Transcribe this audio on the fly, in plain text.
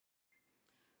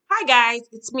Hi guys,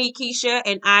 it's me Keisha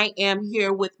and I am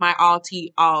here with my all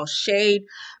tea all shade.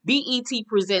 BET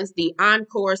presents the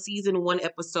Encore season 1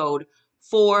 episode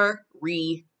 4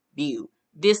 review.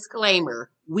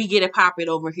 Disclaimer, we get it popping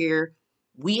over here.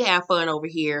 We have fun over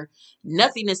here.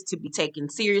 Nothing is to be taken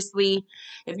seriously.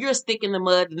 If you're a stick in the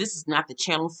mud, then this is not the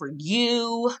channel for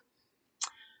you.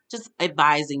 Just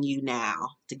advising you now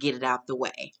to get it out the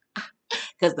way.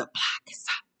 Because the block is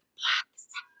hot.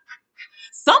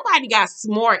 Somebody got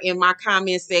smart in my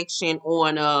comment section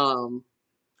on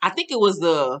I think it was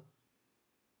the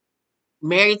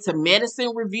Married to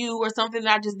Medicine review or something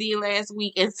that I just did last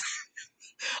week. And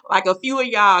like a few of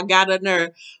y'all got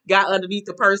underneath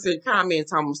the person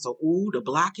comments on so ooh, the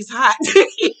block is hot.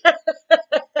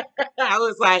 I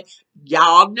was like,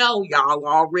 y'all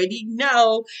already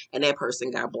know. And that person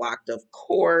got blocked, of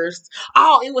course.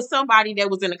 Oh, it was somebody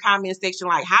that was in the comment section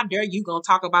like, how dare you gonna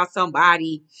talk about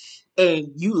somebody and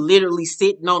you literally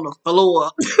sitting on the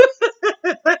floor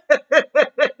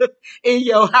in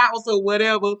your house or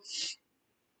whatever,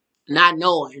 not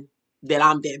knowing that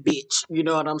I'm that bitch. You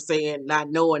know what I'm saying? Not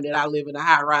knowing that I live in a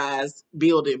high-rise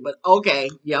building. But okay,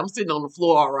 yeah, I'm sitting on the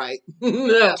floor all right.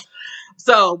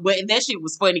 So, but that shit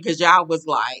was funny because y'all was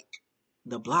like,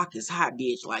 the block is hot,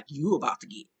 bitch. Like, you about to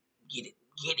get it.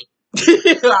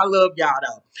 I love y'all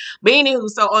though. But anywho,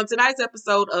 so on tonight's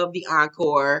episode of the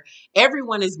Encore,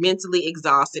 everyone is mentally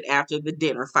exhausted after the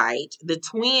dinner fight. The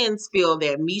twins feel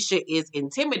that Misha is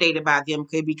intimidated by them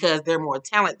because they're more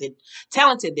talented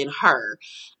than her.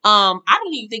 I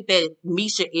don't even think that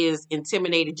Misha is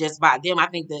intimidated just by them. I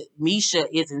think that Misha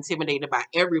is intimidated by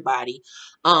everybody.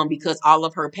 Because all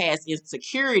of her past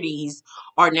insecurities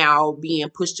are now being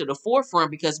pushed to the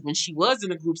forefront because when she was in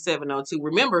the group 702,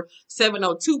 remember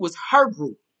 702 was her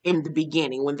group in the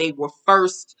beginning when they were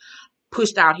first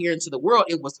pushed out here into the world.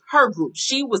 It was her group.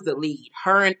 She was the lead,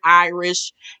 her and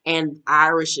Irish's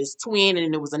twin,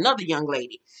 and there was another young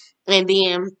lady. And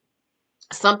then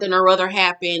something or other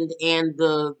happened and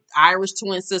the Irish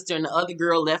twin sister and the other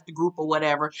girl left the group or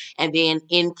whatever. And then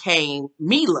in came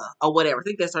Mila or whatever. I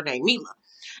think that's her name, Mila.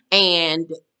 And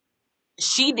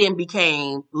she then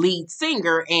became lead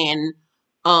singer and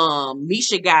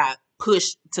Misha got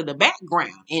pushed to the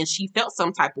background and she felt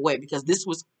some type of way because this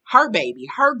was her baby,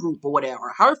 her group or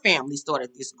whatever. Her family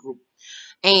started this group.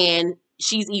 And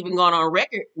she's even gone on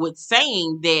record with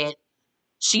saying that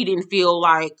she didn't feel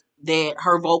like that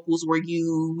her vocals were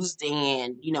used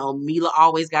and, Mila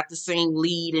always got to sing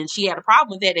lead and she had a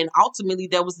problem with that. And ultimately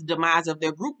that was the demise of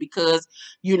their group because,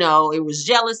 it was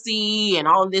jealousy and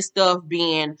all this stuff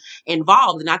being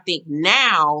involved. And I think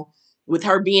now with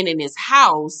her being in this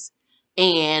house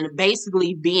and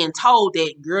basically being told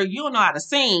that, girl, you don't know how to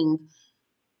sing,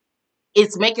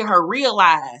 it's making her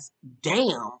realize,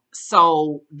 damn,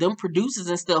 so them producers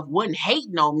and stuff wasn't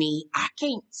hating on me. I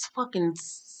can't fucking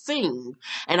sing.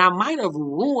 And I might have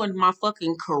ruined my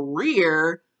fucking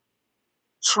career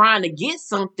trying to get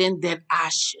something that I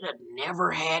should have never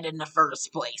had in the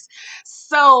first place.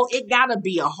 So it gotta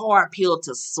be a hard pill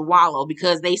to swallow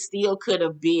because they still could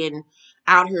have been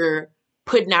out here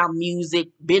putting out music,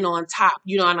 been on top,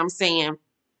 you know what I'm saying?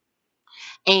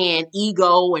 And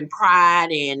ego and pride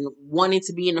and wanting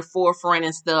to be in the forefront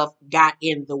and stuff got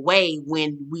in the way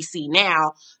when we see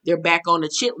now they're back on the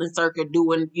chitlin circuit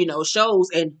doing, shows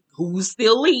and who's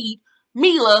still lead?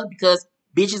 Mila, because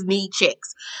bitches need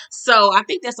checks. So I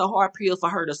think that's a hard pill for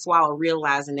her to swallow,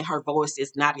 realizing that her voice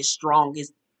is not as strong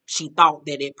as she thought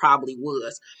that it probably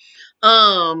was.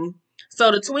 So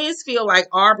the twins feel like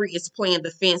Aubrey is playing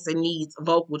the fence and needs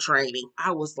vocal training.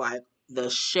 I was like, the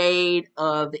shade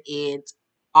of it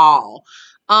all.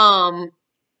 Aubrey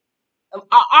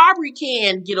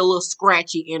can get a little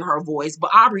scratchy in her voice,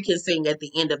 but Aubrey can sing at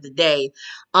the end of the day.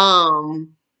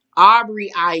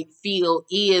 Aubrey, I feel,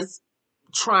 is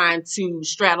trying to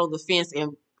straddle the fence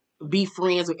and be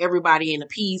friends with everybody and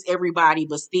appease everybody,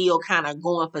 but still kind of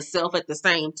going for self at the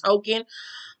same token.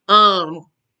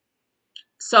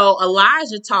 So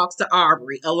Elijah talks to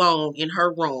Aubrey alone in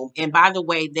her room. And by the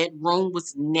way, that room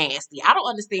was nasty. I don't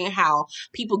understand how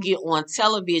people get on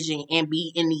television and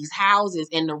be in these houses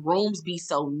and the rooms be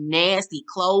so nasty.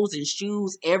 Clothes and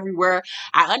shoes everywhere.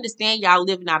 I understand y'all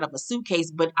living out of a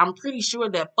suitcase, but I'm pretty sure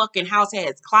that fucking house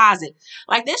has closet.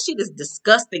 Like, that shit is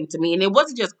disgusting to me. And it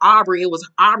wasn't just Aubrey. It was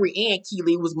Aubrey and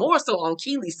Kiely. It was more so on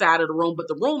Kiely's side of the room, but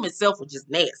the room itself was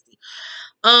just nasty.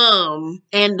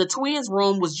 And the twins'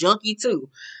 room was junky too.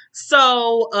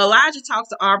 So Elijah talks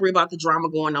to Aubrey about the drama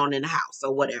going on in the house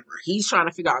or whatever. He's trying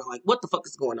to figure out like what the fuck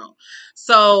is going on.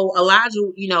 So Elijah,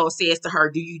 says to her,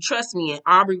 "Do you trust me?" And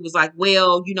Aubrey was like,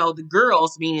 "Well, the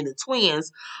girls, meaning the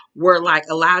twins, were like,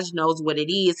 Elijah knows what it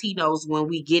is. He knows when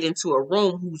we get into a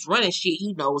room who's running shit.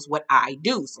 He knows what I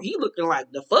do." So he looking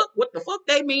like the fuck. What the fuck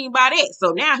they mean by that?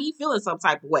 So now he feeling some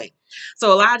type of way.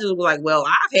 So Elijah was like, "Well,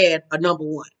 I've had a number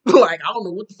one. Like I don't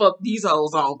know what the fuck these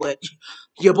hoes on, but."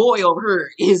 Your boy over here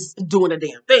is doing a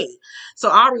damn thing. So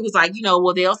Aubrey was like,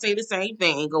 well, they'll say the same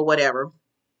thing or whatever.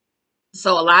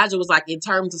 So Elijah was like, in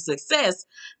terms of success,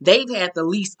 they've had the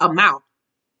least amount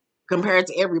compared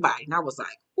to everybody. And I was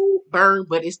like, ooh, burn,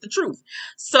 but it's the truth.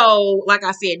 So, like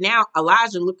I said, now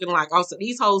Elijah looking like, oh, so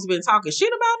these hoes been talking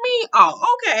shit about me?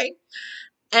 Oh, okay.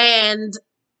 And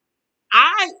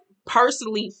I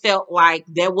personally felt like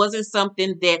that wasn't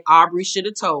something that Aubrey should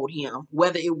have told him,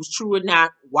 whether it was true or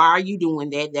not. Why are you doing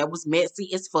that? That was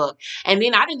messy as fuck. And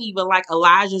then I didn't even like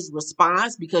Elijah's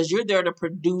response because you're there to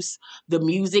produce the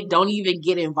music. Don't even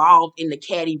get involved in the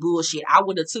catty bullshit. I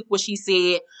would have took what she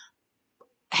said,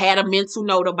 had a mental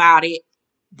note about it,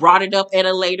 brought it up at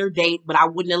a later date, but I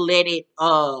wouldn't have let it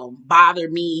bother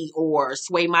me or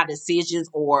sway my decisions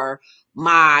or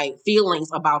my feelings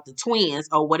about the twins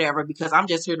or whatever, because I'm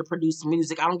just here to produce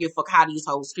music. I don't give a fuck how these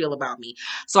hoes feel about me.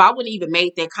 So I wouldn't even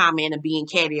make that comment of being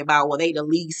catty about, well, they the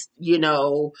least, they're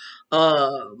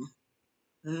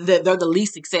the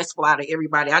least successful out of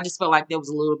everybody. I just felt like that was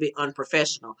a little bit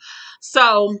unprofessional.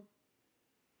 So,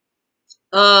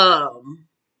 um,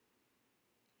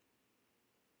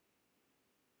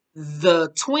 the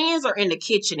twins are in the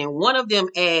kitchen and one of them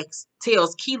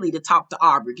tells Kiely to talk to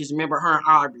Aubrey because remember her and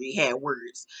Aubrey had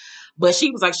words. But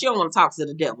she was like, she don't want to talk to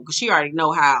the devil because she already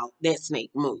know how that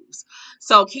snake moves.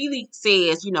 So Kiely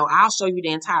says, I'll show you the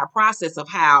entire process of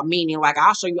how, meaning like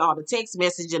I'll show you all the text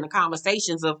message and the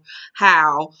conversations of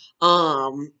how,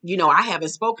 I haven't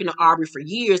spoken to Aubrey for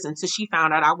years until she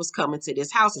found out I was coming to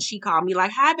this house and she called me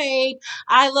like, hi babe,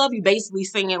 I love you. Basically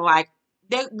saying like,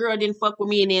 that girl didn't fuck with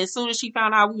me. And then as soon as she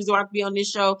found out we was going to be on this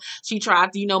show, she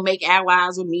tried to, make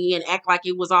allies with me and act like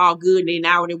it was all good. And then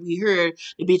now that we heard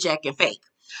the bitch acting fake.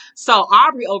 So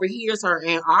Aubrey overhears her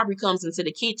and Aubrey comes into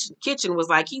the kitchen was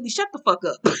like, Kiely, shut the fuck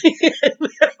up.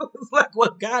 I was like,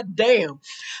 well, goddamn.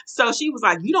 So she was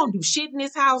like, you don't do shit in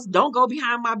this house. Don't go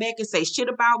behind my back and say shit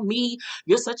about me.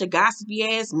 You're such a gossipy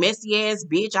ass, messy ass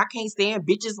bitch. I can't stand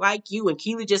bitches like you. And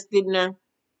Kiely just sitting there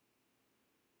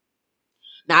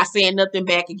not saying nothing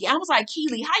back again. I was like,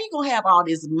 Kiely, how you gonna have all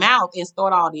this mouth and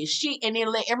start all this shit and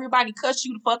then let everybody cuss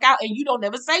you the fuck out and you don't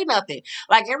never say nothing?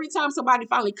 Like every time somebody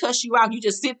finally cuss you out, you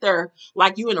just sit there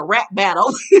like you in a rap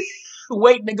battle.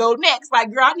 Waiting to go next.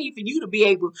 Like, girl, I need for you to be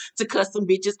able to cuss some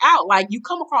bitches out. Like, you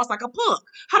come across like a punk.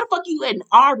 How the fuck you letting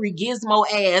Aubrey Gizmo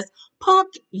ass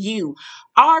punk you?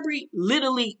 Aubrey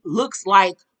literally looks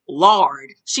like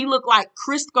lard. She looked like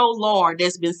Crisco lard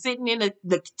that's been sitting in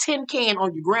the tin can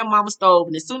on your grandmama's stove,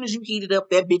 and as soon as you heat it up,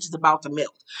 that bitch is about to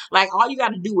melt. Like, all you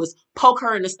got to do is poke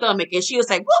her in the stomach, and she'll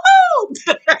say,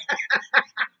 woohoo!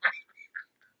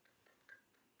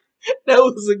 That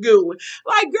was a good one.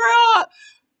 Like, girl,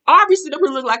 Aubrey sit up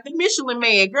here look like the Michelin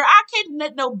Man. Girl, I can't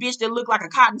let no bitch that look like a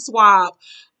cotton swab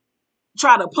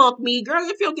try to punk me. Girl,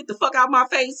 if you don't get the fuck out of my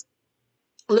face,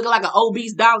 looking like an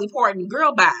obese Dolly Parton,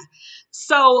 girl, bye.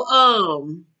 So,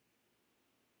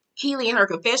 Kiely in her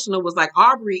confessional was like,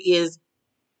 Aubrey is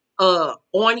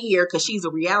on here because she's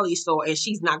a reality star and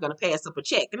she's not gonna pass up a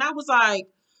check. And I was like,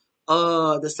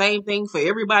 the same thing for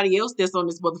everybody else that's on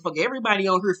this motherfucker. Everybody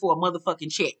on here for a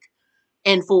motherfucking check.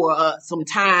 And for some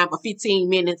time, 15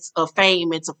 minutes of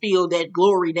fame and to feel that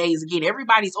glory days again.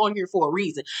 Everybody's on here for a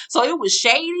reason. So it was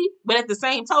shady, but at the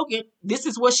same token, this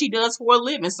is what she does for a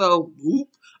living. So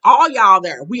all y'all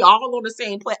there, we all on the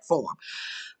same platform.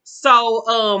 So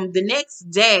the next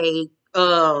day,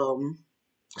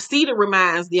 Cedar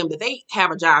reminds them that they have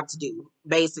a job to do,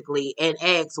 basically, and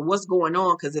asks what's going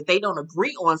on, because if they don't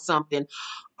agree on something,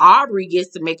 Aubrey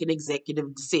gets to make an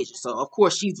executive decision. So, of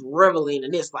course, she's reveling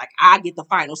in this, like, I get the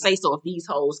final say so if these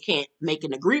hoes can't make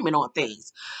an agreement on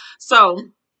things. So,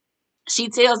 she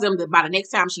tells them that by the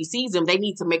next time she sees them, they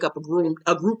need to make up a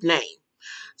group name.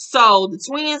 So the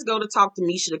twins go to talk to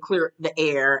Misha to clear the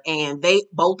air, and they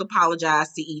both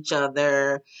apologize to each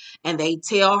other, and they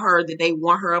tell her that they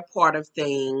want her a part of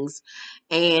things.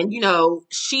 And,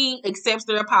 she accepts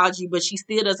their apology, but she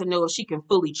still doesn't know if she can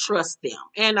fully trust them.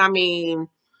 And I mean,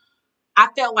 I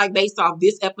felt like based off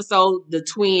this episode, the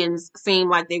twins seemed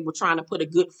like they were trying to put a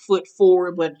good foot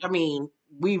forward, but I mean,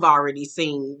 we've already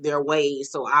seen their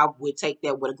ways, so I would take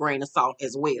that with a grain of salt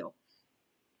as well.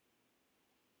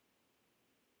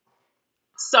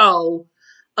 So,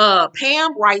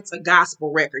 Pam writes a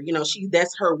gospel record. You know,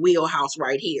 that's her wheelhouse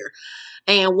right here.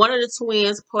 And one of the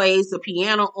twins plays the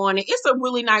piano on it. It's a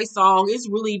really nice song. It's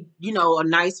really, a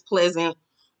nice, pleasant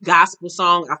gospel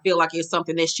song. I feel like it's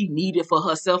something that she needed for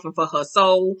herself and for her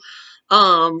soul.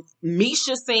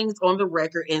 Misha sings on the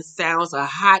record and sounds a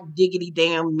hot diggity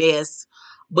damn mess.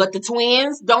 But the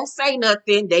twins don't say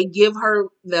nothing. They give her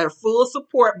their full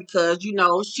support because,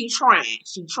 she trying.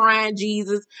 She trying,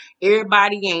 Jesus.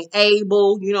 Everybody ain't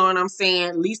able. You know what I'm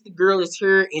saying? At least the girl is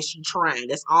here and she trying.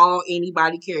 That's all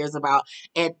anybody cares about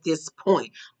at this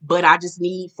point. But I just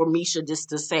need for Misha just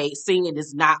to say, singing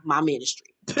is not my ministry.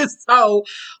 So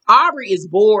Aubrey is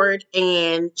bored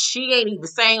and she ain't even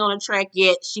sang on the track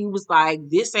yet. She was like,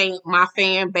 this ain't my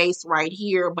fan base right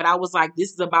here. But I was like,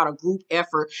 this is about a group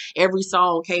effort. Every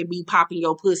song can't be popping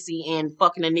your pussy and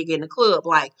fucking a nigga in the club.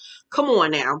 Like, come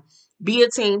on now. Be a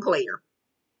team player.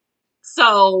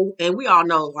 So, and we all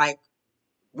know, like,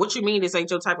 what you mean this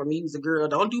ain't your type of music, girl?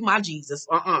 Don't do my Jesus.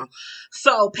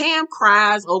 So Pam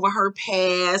cries over her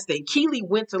past, and Kiely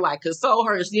went to like console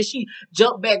her, and then she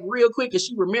jumped back real quick, and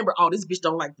she remembered, oh, this bitch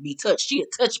don't like to be touched. She had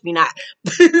touched me not.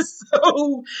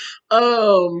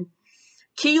 So,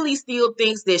 Kiely still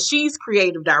thinks that she's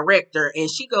creative director, and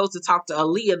she goes to talk to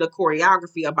Aaliyah, the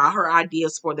choreography, about her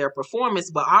ideas for their performance.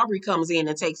 But Aubrey comes in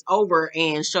and takes over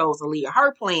and shows Aaliyah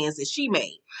her plans that she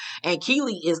made. And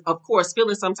Kiely is, of course,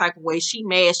 feeling some type of way. She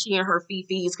mad, she and her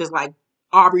fifis, because like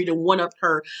Aubrey done one up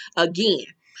her again.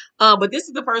 But this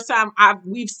is the first time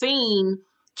we've seen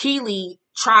Kiely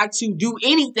try to do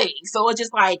anything. So it's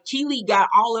just like Kiely got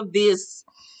all of this.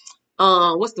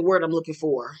 What's the word I'm looking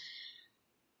for?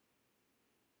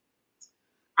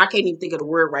 I can't even think of the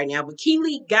word right now, but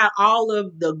Kiely got all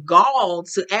of the gall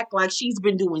to act like she's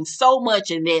been doing so much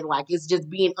and then like it's just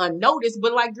being unnoticed.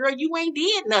 But like, girl, you ain't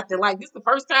did nothing. Like, this is the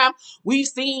first time we've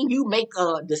seen you make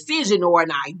a decision or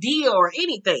an idea or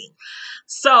anything.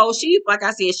 So she, like I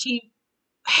said, she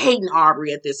hating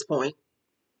Aubrey at this point.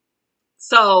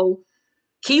 So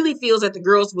Kiely feels that the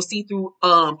girls will see through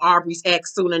Aubrey's act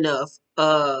soon enough,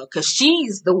 because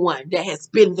she's the one that has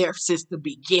been there since the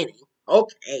beginning.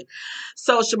 Okay.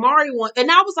 So Shamari wants, and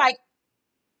I was like,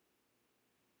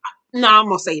 no, I'm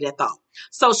gonna say that though.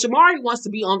 So Shamari wants to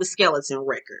be on the skeleton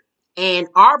record. And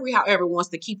Aubrey, however, wants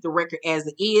to keep the record as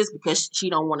it is because she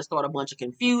don't want to start a bunch of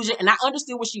confusion. And I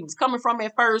understood where she was coming from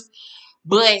at first,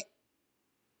 but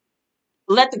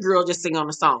let the girl just sing on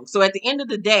the song. So at the end of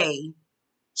the day,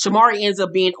 Shamari ends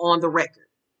up being on the record.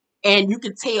 And you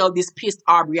could tell this pissed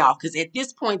Aubrey off because at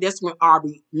this point, that's when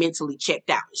Aubrey mentally checked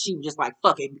out. She was just like,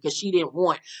 fuck it, because she didn't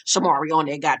want Shamari on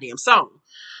that goddamn song.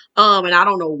 And I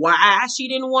don't know why she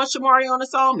didn't want Shamari on the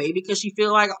song. Maybe because she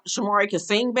feel like Shamari can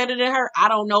sing better than her. I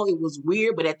don't know. It was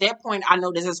weird. But at that point, I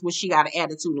know this is when she got an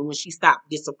attitude and when she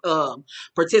stopped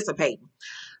participating.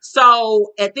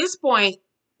 So at this point,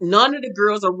 none of the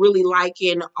girls are really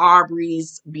liking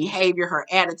Aubrey's behavior, her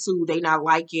attitude. They not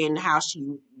liking how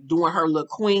she doing her little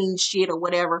queen shit or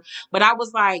whatever. But I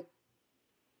was like,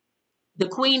 the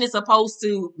queen is supposed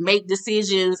to make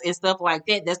decisions and stuff like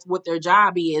that. That's what their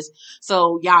job is.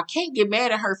 So y'all can't get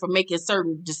mad at her for making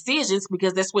certain decisions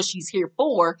because that's what she's here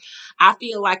for. I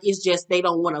feel like it's just they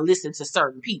don't want to listen to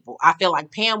certain people. I feel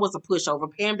like Pam was a pushover.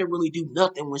 Pam didn't really do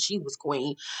nothing when she was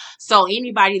queen. So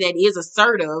anybody that is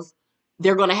assertive,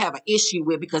 they're going to have an issue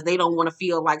with because they don't want to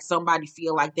feel like somebody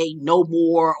feel like they know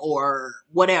more or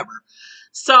whatever.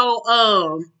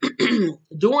 So,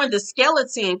 during the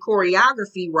skeleton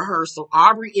choreography rehearsal,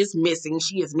 Aubrey is missing.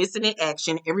 She is missing in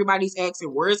action. Everybody's asking,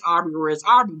 where's Aubrey? Where's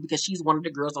Aubrey? Because she's one of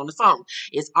the girls on the song.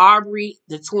 It's Aubrey,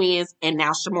 the twins, and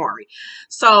now Shamari.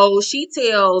 So she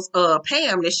tells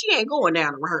Pam that she ain't going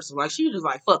down to rehearsal. Like, she was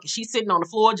like, fuck it. She's sitting on the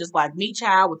floor just like me,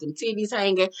 child, with them titties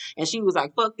hanging. And she was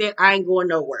like, fuck that. I ain't going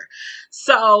nowhere.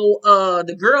 So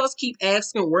the girls keep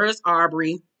asking, where's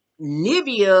Aubrey?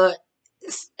 Nivea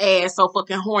ass so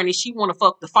fucking horny she want to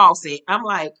fuck the faucet. I'm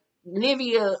like,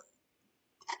 Nivea,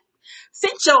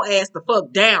 sit your ass the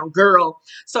fuck down, girl.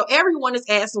 So everyone is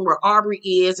asking where Aubrey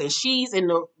is, and she's in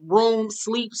the room,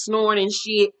 sleep, snoring and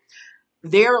shit.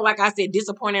 They're, like I said,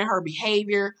 disappointed in her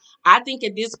behavior. I think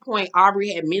at this point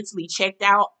Aubrey had mentally checked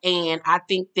out, and I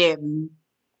think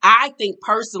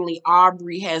personally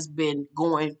Aubrey has been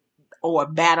going or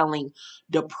battling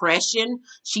depression.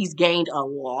 She's gained a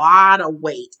lot of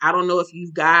weight. I don't know if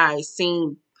you guys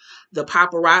seen the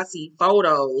paparazzi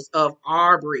photos of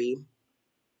Aubrey,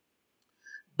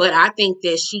 but I think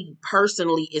that she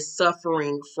personally is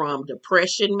suffering from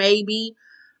depression maybe.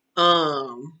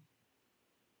 Um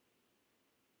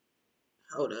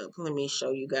Hold up, let me show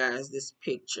you guys this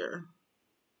picture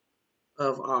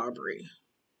of Aubrey.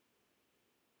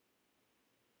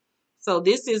 So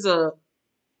this is a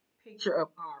picture of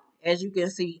Aubrey. As you can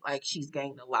see, like she's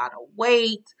gained a lot of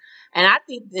weight. And I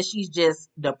think that she's just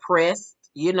depressed.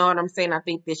 You know what I'm saying? I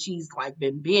think that she's like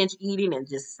been binge eating and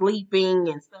just sleeping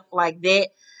and stuff like that.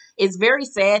 It's very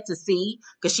sad to see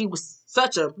because she was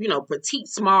such a, petite,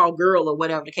 small girl or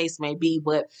whatever the case may be.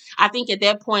 But I think at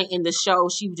that point in the show,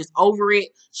 she was just over it.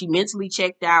 She mentally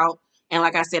checked out. And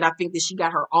like I said, I think that she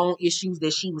got her own issues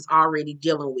that she was already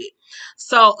dealing with.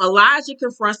 So Elijah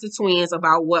confronts the twins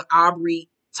about what Aubrey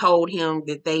told him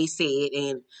that they said,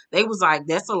 and they was like,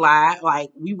 that's a lie. Like,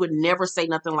 we would never say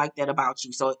nothing like that about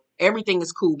you. So everything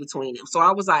is cool between them. So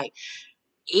I was like,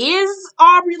 is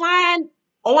Aubrey lying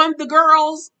on the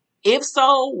girls? If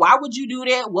so, why would you do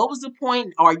that? What was the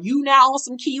point? Are you now on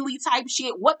some Kiely type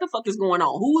shit? What the fuck is going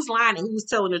on? Who's lying and who's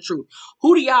telling the truth?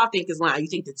 Who do y'all think is lying? You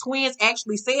think the twins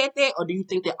actually said that, or do you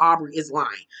think that Aubrey is lying?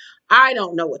 I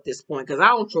don't know at this point because I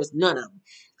don't trust none of them.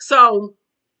 So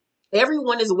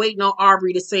everyone is waiting on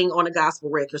Aubrey to sing on a gospel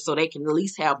record so they can at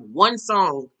least have one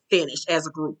song finished as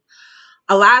a group.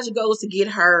 Elijah goes to get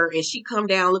her, and she come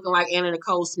down looking like Anna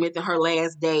Nicole Smith in her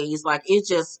last days. Like it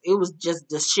was just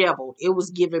disheveled. It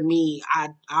was giving me,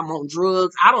 I'm on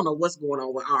drugs. I don't know what's going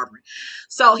on with Aubrey.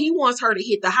 So he wants her to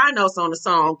hit the high notes on the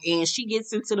song, and she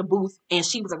gets into the booth, and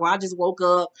she was like, "Well, I just woke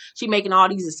up." She making all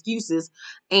these excuses,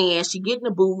 and she get in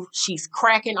the booth. She's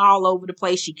cracking all over the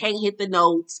place. She can't hit the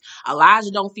notes.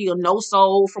 Elijah don't feel no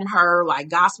soul from her. Like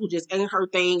gospel just ain't her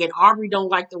thing, and Aubrey don't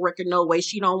like the record no way.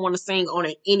 She don't want to sing on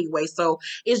it anyway. So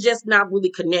it's just not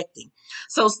really connecting.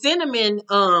 So Cinnamon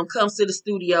comes to the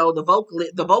studio, the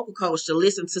vocal coach, to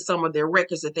listen to some of their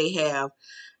records that they have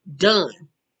done.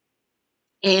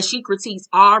 And she critiques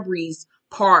Aubrey's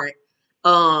part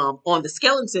on the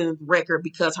Skeleton record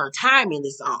because her timing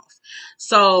is off.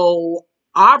 So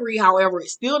Aubrey, however,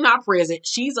 is still not present.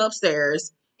 She's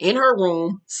upstairs in her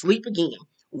room, sleep again.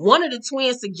 One of the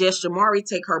twins suggests Shamari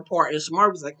take her part, and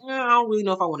Shamari was like, I don't really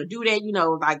know if I want to do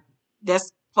that. Like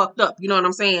that's fucked up. You know what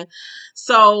I'm saying?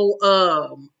 So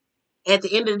at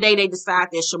the end of the day, they decide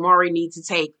that Shamari needs to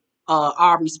take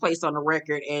Aubrey's place on the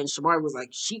record, and Shamari was like,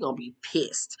 she gonna be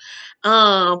pissed.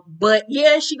 But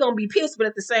yeah, she gonna be pissed, but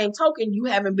at the same token, you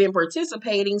haven't been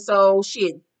participating, so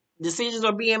shit, decisions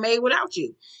are being made without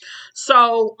you.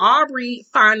 So Aubrey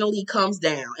finally comes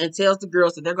down and tells the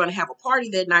girls that they're going to have a party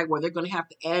that night where they're going to have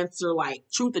to answer like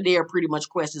truth or dare pretty much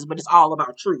questions, but it's all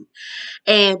about truth.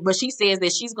 But she says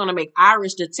that she's gonna make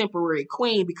Irish the temporary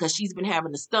queen because she's been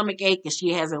having a stomach ache and she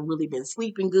hasn't really been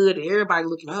sleeping good, and everybody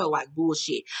looking at her like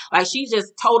bullshit. Like she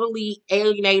just totally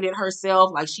alienated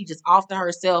herself, like she just off to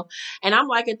herself. And I'm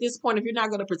like, at this point, if you're not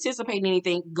gonna participate in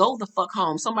anything, go the fuck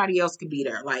home. Somebody else could be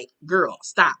there. Like, girl,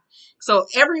 stop. So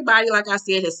everybody, like I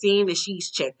said, has seen that she's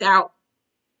checked out.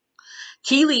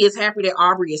 Kiely is happy that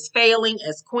Aubrey is failing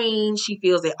as queen. She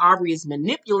feels that Aubrey is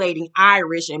manipulating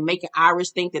Irish and making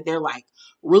Irish think that they're like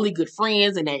really good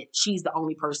friends and that she's the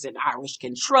only person Irish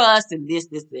can trust and this,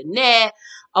 and that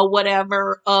or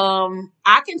whatever.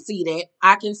 I can see that.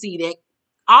 I can see that.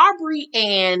 Aubrey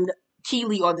and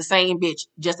Kiely are the same bitch,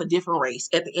 just a different race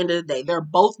at the end of the day. They're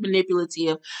both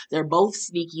manipulative. They're both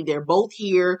sneaky. They're both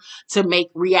here to make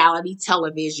reality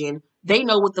television. They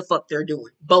know what the fuck they're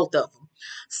doing. Both of them.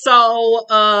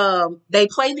 So they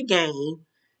play the game.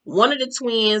 One of the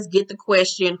twins get the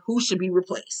question, who should be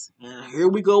replaced? Here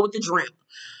we go with the drama.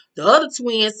 The other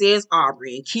twin says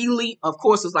Aubrey. And Kiely, of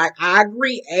course, was like, I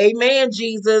agree. Amen,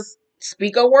 Jesus.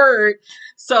 Speak a word.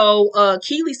 So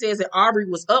Kiely says that Aubrey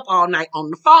was up all night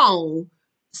on the phone.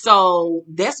 So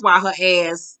that's why her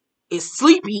ass is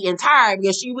sleepy and tired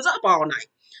because she was up all night.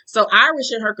 So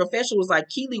Irish in her confession was like,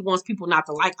 Kiely wants people not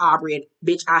to like Aubrey, and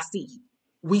bitch, I see you.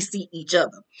 We see each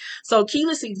other. So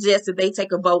Kiely suggested they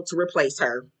take a vote to replace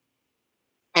her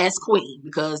as queen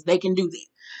because they can do that.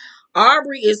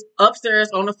 Aubrey is upstairs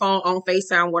on the phone on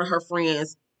FaceTime with her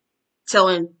friends,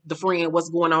 telling the friend what's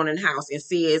going on in the house, and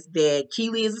says that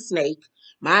Kiely is a snake.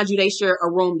 Mind you, they share a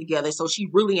room together, so she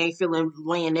really ain't feeling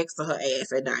laying next to her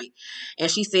ass at night. And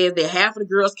she says that half of the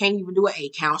girls can't even do an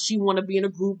 8 count. She want to be in a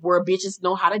group where bitches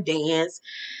know how to dance.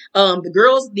 The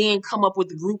girls then come up with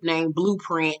the group name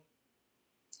Blueprint.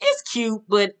 It's cute,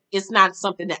 but it's not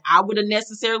something that I would have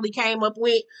necessarily came up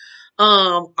with.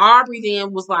 Aubrey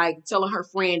then was like telling her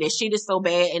friend that shit is so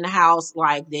bad in the house,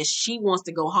 like that she wants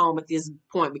to go home at this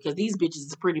point because these bitches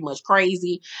is pretty much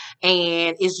crazy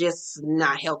and it's just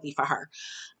not healthy for her.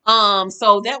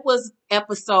 So that was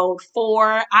episode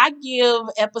 4. I give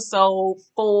episode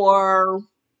 4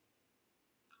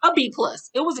 a B plus.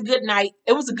 It was a good night.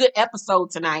 It was a good episode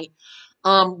tonight.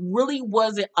 Really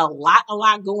wasn't a lot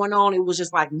going on. It was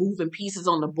just like moving pieces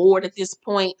on the board at this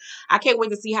point. I can't wait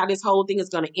to see how this whole thing is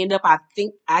going to end up. I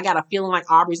think I got a feeling like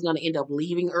Aubrey's going to end up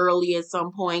leaving early at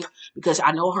some point, because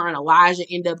I know her and Elijah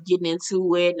end up getting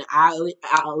into it. And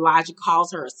Elijah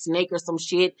calls her a snake or some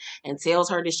shit and tells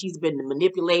her that she's been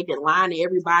manipulated and lying to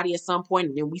everybody at some point.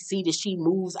 And then we see that she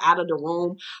moves out of the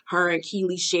room. Her and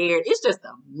Kiely shared. It's just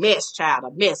a mess, child,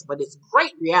 a mess. But it's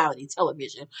great reality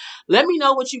television. Let me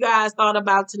know what you guys thought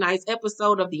about tonight's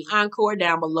episode of the Encore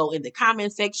down below in the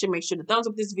comment section. Make sure to thumbs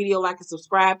up this video, like and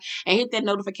subscribe, and hit that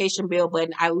notification bell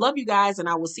button. I love you guys, and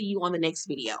I will see you on the next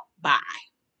video. Bye.